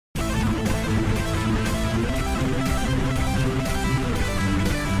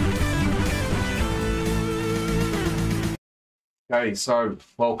Okay, so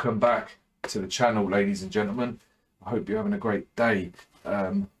welcome back to the channel, ladies and gentlemen. I hope you're having a great day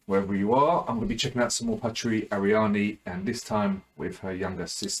wherever you are. I'm going to be checking out some more Putri, Ariani, and this time with her younger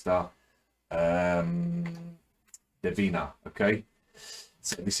sister, devina. Okay,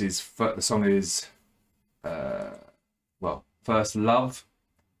 so this is the song is First Love,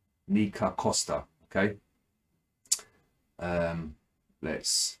 Nika, Costa. Okay,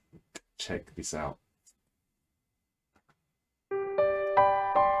 let's check this out.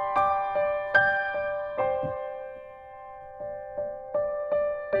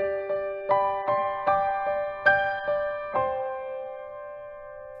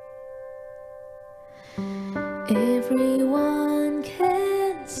 Everyone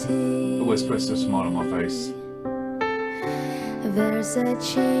can see. Always puts a smile on my face. There's a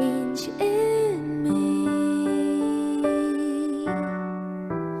change in me.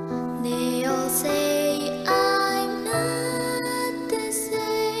 They all say I'm not the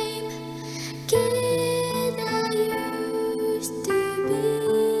same kid I used to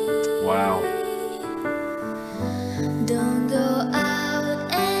be. Wow. Don't go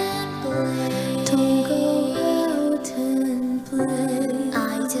out and play. Don't go out and play.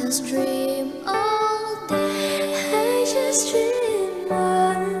 I just dream all day. I just dream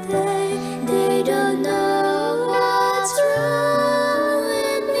all day. They don't know what's wrong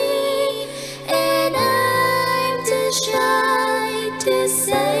with me, and I'm too shy to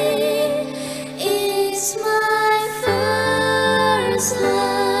say it's my first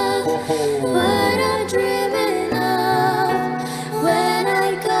love. What I'm dreaming of when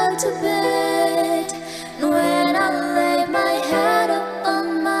I go to bed, when I lay my head up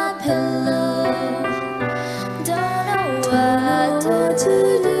on my pillow. Don't know what to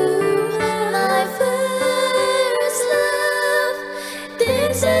do. My first love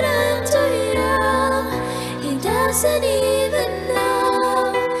thinks that I'm too young. He doesn't even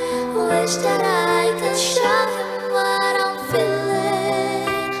know. Wish that I could show him what I'm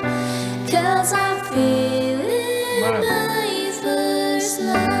feeling, 'cause I'm feeling my first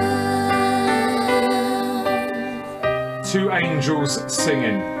love. Two angels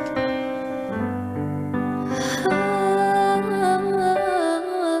singing.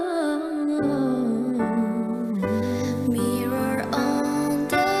 Mirror on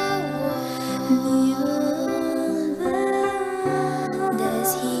the wall.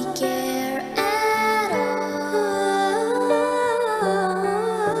 Does he care at all?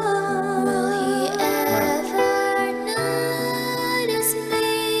 Will he ever notice me?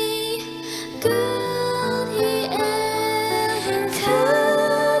 Could he ever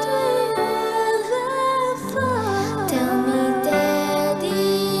fall? Tell me,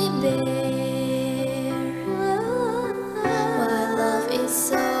 Daddy Bear, why love is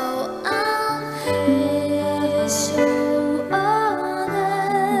so honest? Will I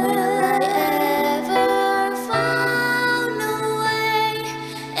ever find a way,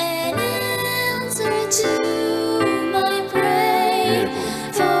 an answer to my prayer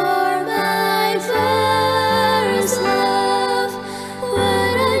for my first love?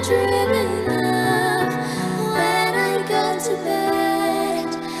 What I dreaming of when I go to bed,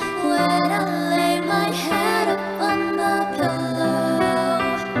 when I lay my head up on my pillow.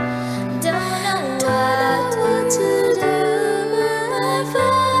 Don't know what to do. My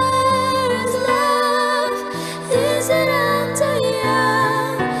first love is that I'm too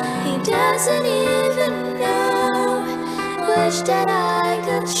young. He doesn't even know. Wish that I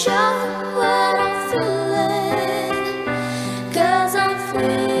could show him what I'm feeling, 'cause I'm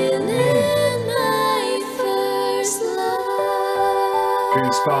feeling my first love.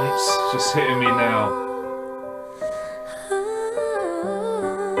 Goosebumps just hitting me now.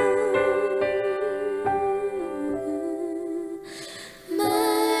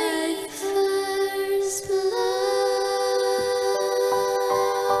 My first love.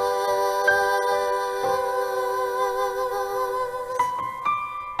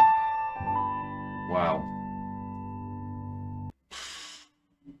 Wow.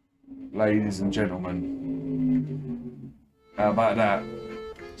 Ladies and gentlemen, how about that?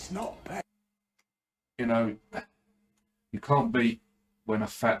 It's not bad. You know, you can't beat when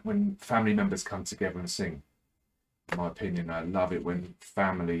when family members come together and sing. In my opinion, I love it when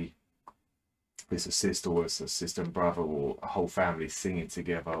family, it's a sister or it's a sister and brother or a whole family singing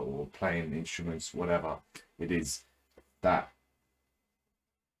together or playing instruments, whatever it is. That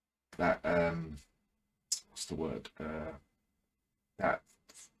what's the word? That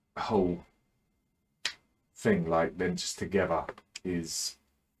whole thing, like them just together, is,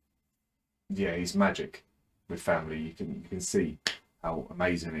 yeah, it's magic with family. You can see how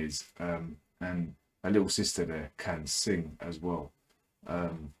amazing it is, and a little sister there can sing as well.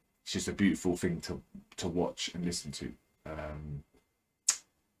 It's just a beautiful thing to watch and listen to.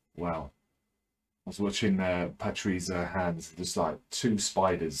 Wow. I was watching Putri's hands, just like two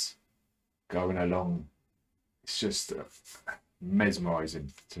spiders going along. It's just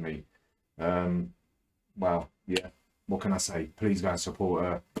mesmerizing to me. Wow, yeah. What can I say? Please go and support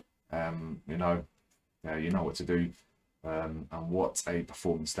her. You know what to do. And what a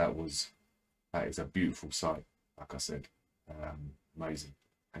performance that was. That is a beautiful sight. Like I said, amazing.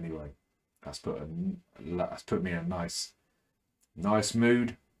 Anyway, that's put me in a nice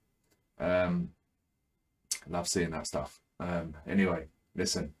mood. Love seeing that stuff. Anyway,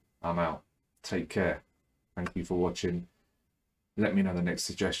 listen, I'm out. Take care. Thank you for watching. Let me know the next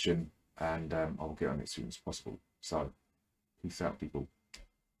suggestion, and I'll get on it as soon as possible. So, peace out, people.